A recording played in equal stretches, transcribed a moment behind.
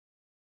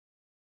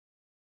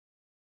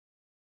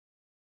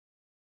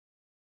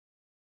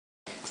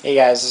Hey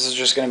guys, this is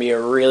just going to be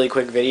a really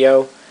quick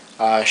video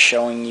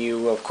showing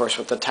you, of course,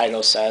 what the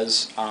title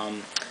says.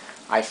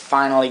 I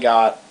finally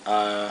got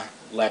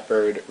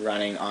Leopard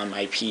running on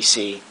my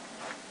PC.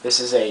 This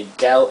is a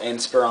Dell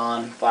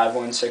Inspiron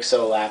 5160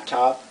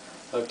 laptop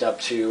hooked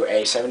up to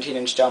a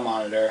 17-inch Dell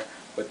monitor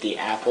with the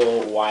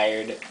Apple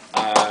wired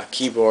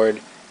keyboard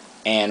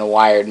and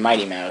wired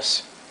Mighty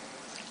Mouse.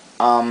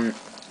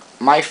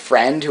 My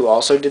friend who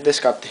also did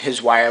this got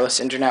his wireless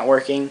internet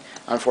working.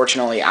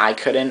 Unfortunately, I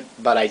couldn't,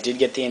 but I did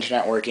get the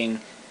internet working.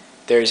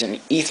 There's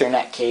an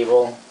Ethernet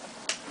cable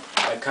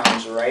that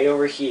comes right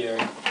over here.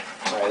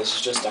 Sorry, this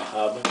is just a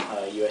hub,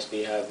 a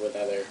USB hub with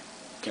other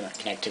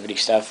connectivity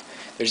stuff.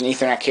 There's an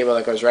Ethernet cable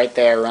that goes right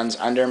there, runs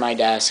under my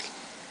desk,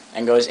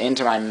 and goes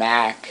into my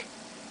Mac,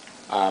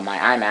 my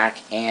iMac,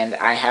 and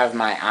I have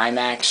my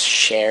iMac's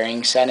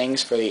sharing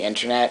settings for the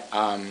internet,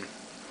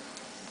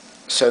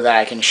 so that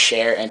I can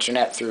share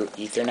internet through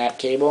Ethernet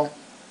cable.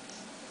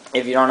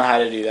 If you don't know how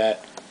to do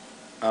that,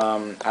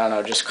 I don't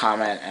know, just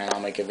comment and I'll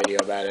make a video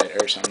about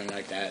it or something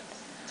like that.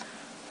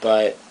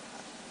 But,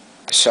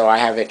 so I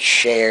have it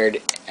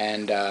shared,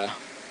 and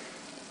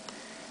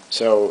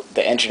so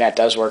the internet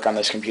does work on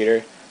this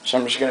computer. So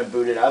I'm just going to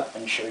boot it up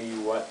and show you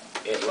what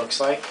it looks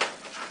like.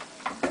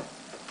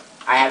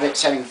 I have it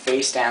setting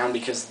face down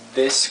because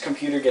this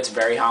computer gets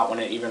very hot when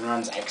it even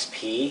runs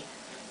XP.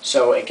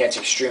 So it gets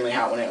extremely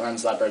hot when it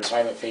runs Leopard, so I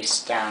have it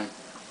face down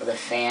with a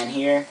fan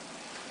here,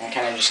 and I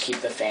kind of just keep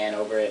the fan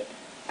over it.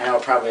 I know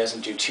it probably doesn't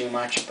do too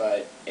much,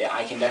 but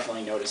I can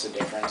definitely notice a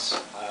difference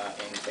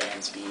in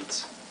fan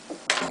speeds.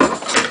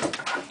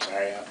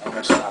 Sorry, I'm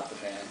going to stop the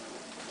fan.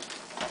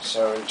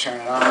 So to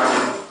turn it on,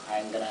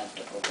 I'm going to have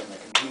to open the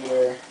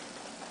computer,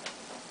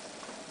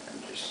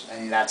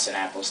 and that's an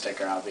Apple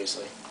sticker,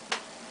 obviously.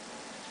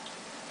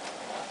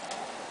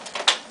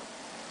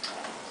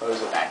 Close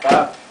it back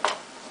up.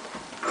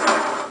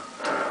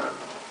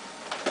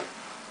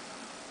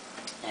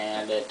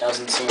 And it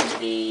doesn't seem to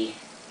be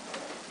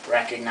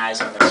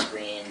recognizing the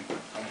screen.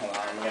 Hold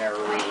on, I'm going to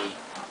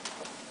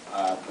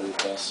reboot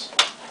this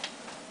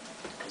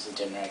because it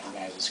didn't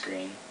recognize the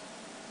screen.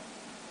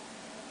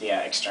 The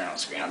external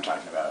screen I'm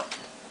talking about.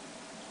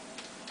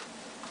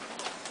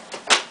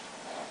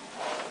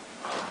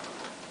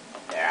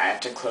 There, I have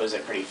to close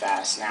it pretty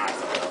fast. Now I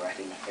think it'll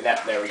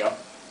recognize. There we go.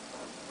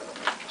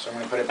 So I'm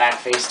going to put it back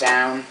face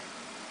down,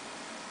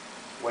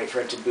 wait for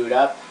it to boot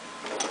up,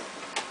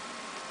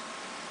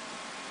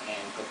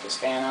 and put this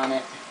fan on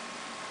it.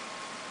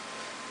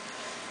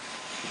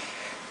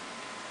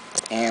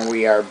 And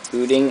we are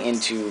booting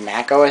into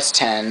Mac OS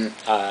X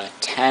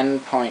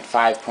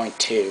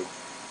 10.5.2.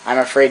 I'm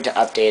afraid to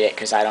update it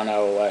because I don't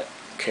know what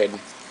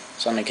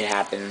something could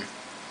happen.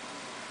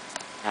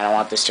 I don't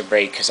want this to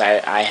break because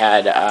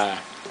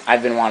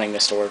I've been wanting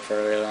this to work for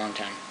a really long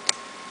time.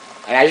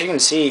 And as you can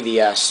see,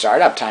 the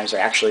startup times are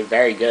actually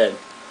very good.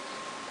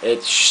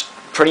 It's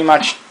pretty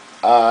much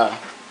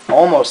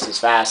almost as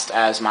fast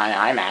as my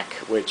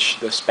iMac, which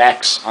the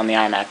specs on the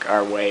iMac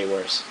are way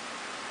worse.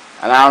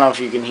 And I don't know if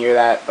you can hear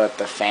that, but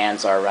the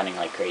fans are running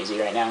like crazy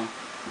right now.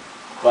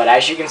 But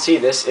as you can see,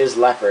 this is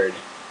Leopard.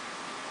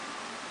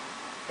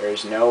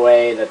 There's no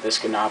way that this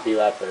could not be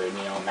Leopard.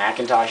 You know,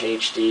 Macintosh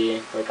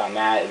HD, click on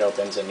that, it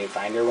opens a new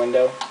Finder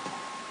window.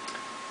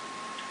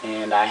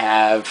 And I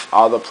have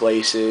all the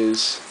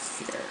places.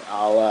 Here,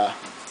 I'll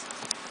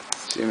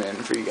zoom in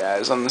for you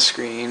guys on the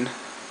screen.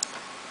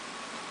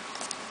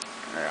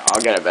 Or I'll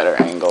get a better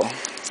angle.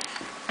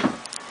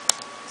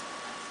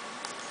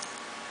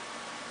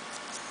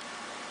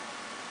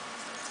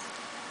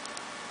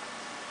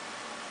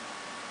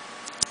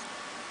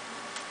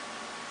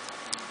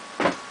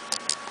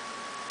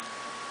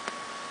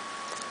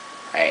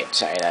 Alright,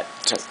 sorry, that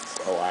took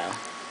a while.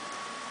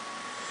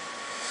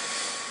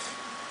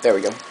 There we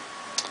go.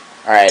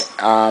 Alright,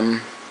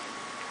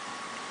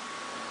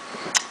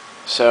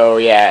 so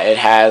yeah, it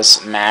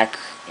has Mac.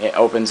 It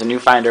opens a new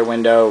Finder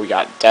window. We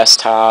got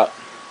desktop,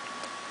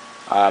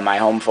 my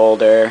home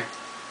folder,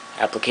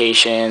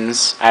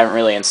 applications. I haven't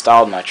really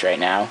installed much right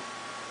now.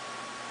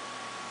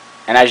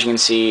 And as you can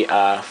see,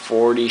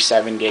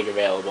 47 gig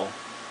available.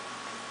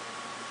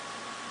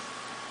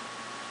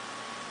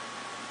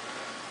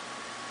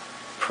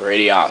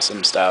 Pretty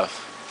awesome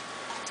stuff.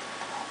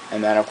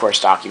 And then of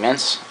course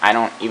documents. I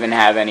don't even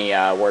have any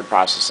word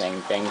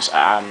processing things.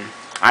 I'm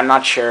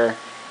not sure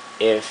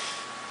if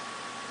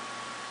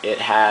it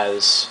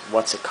has,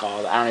 what's it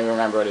called? I don't even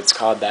remember what it's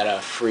called,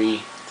 that free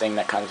thing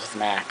that comes with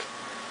Mac.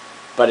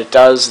 But it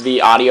does,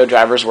 the audio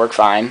drivers work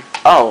fine.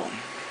 Oh,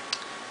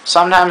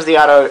 sometimes the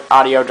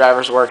audio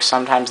drivers work,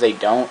 sometimes they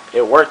don't.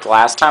 It worked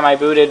last time I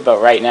booted, but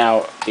right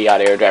now the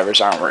audio drivers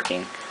aren't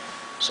working.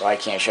 So I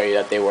can't show you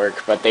that they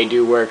work, but they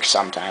do work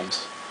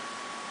sometimes.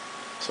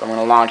 So I'm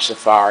going to launch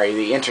Safari.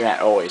 The internet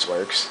always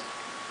works.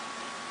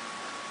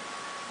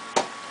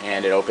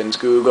 And it opens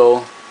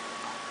Google.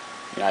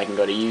 You know, I can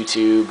go to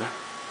YouTube.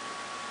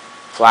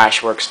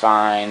 Flash works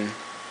fine.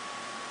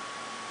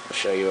 I'll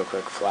show you a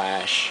quick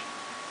flash.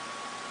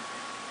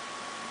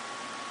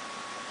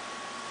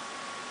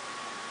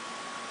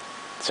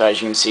 So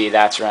as you can see,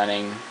 that's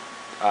running.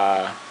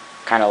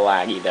 kind of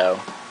laggy though.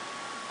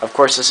 Of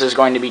course, this is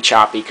going to be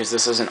choppy because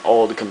this is an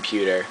old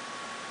computer.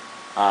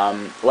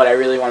 What I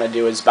really want to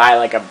do is buy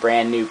like a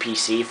brand new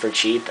PC for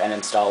cheap and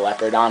install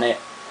Leopard on it.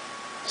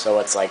 So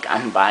it's like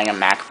I'm buying a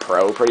Mac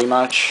Pro pretty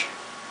much,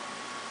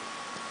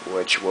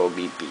 which will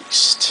be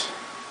beast.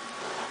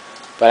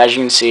 But as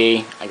you can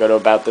see, I go to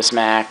About This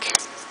Mac,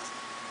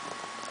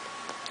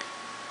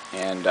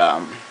 and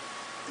I'll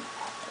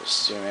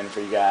zoom in for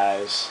you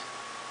guys.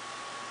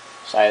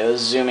 Sorry, the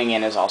zooming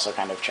in is also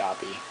kind of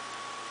choppy.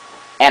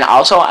 And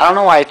also, I don't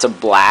know why it's a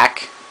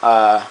black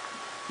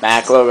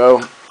Mac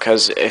logo,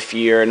 because if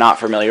you're not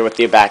familiar with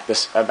the About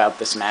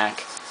This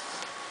Mac,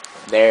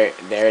 there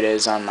it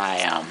is on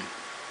my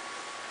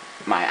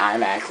my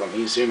iMac. Let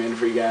me zoom in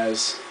for you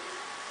guys.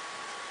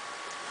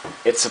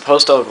 It's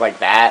supposed to look like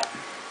that,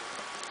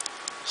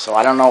 so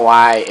I don't know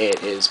why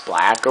it is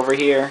black over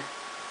here,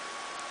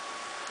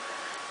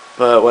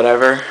 but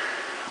whatever.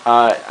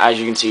 As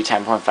you can see,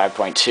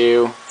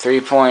 10.5.2,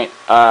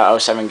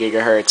 3.07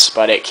 gigahertz,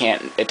 but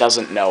it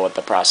doesn't know what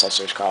the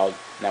processor is called.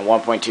 And then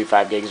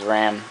 1.25 gigs of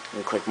RAM.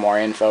 We click more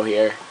info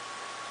here.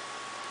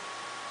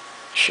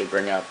 Should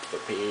bring up the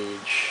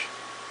page.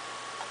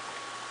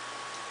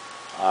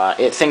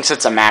 It thinks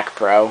it's a Mac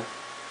Pro.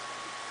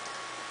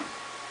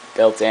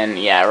 Built in,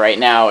 yeah, right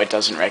now it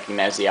doesn't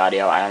recognize the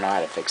audio. I don't know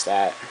how to fix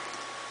that.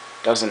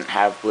 Doesn't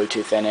have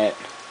Bluetooth in it.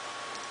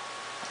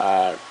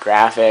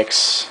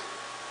 Graphics.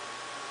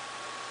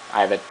 I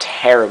have a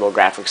terrible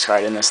graphics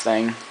card in this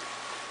thing.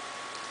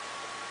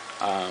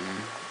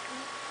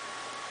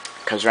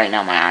 Because right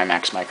now my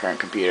iMac's my current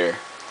computer,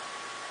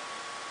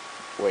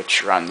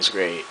 which runs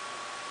great.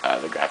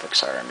 The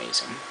graphics are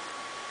amazing.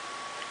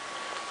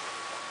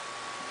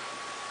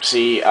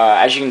 See,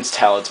 as you can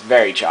tell, it's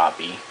very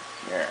choppy.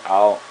 Here,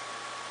 I'll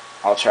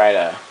try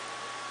to.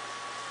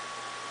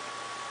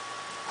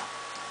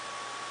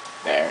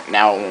 There.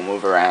 Now it will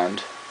move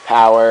around.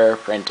 Power,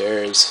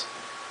 printers.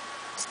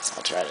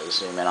 I'll try to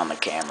zoom in on the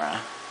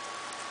camera.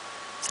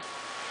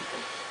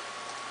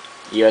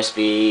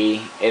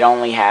 USB, it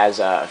only has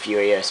a few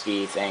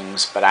USB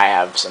things, but I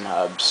have some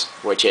hubs,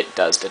 which it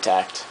does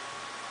detect.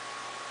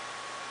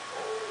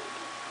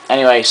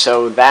 Anyway,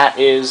 so that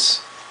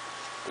is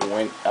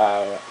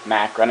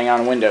Mac running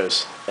on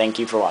Windows. Thank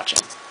you for watching.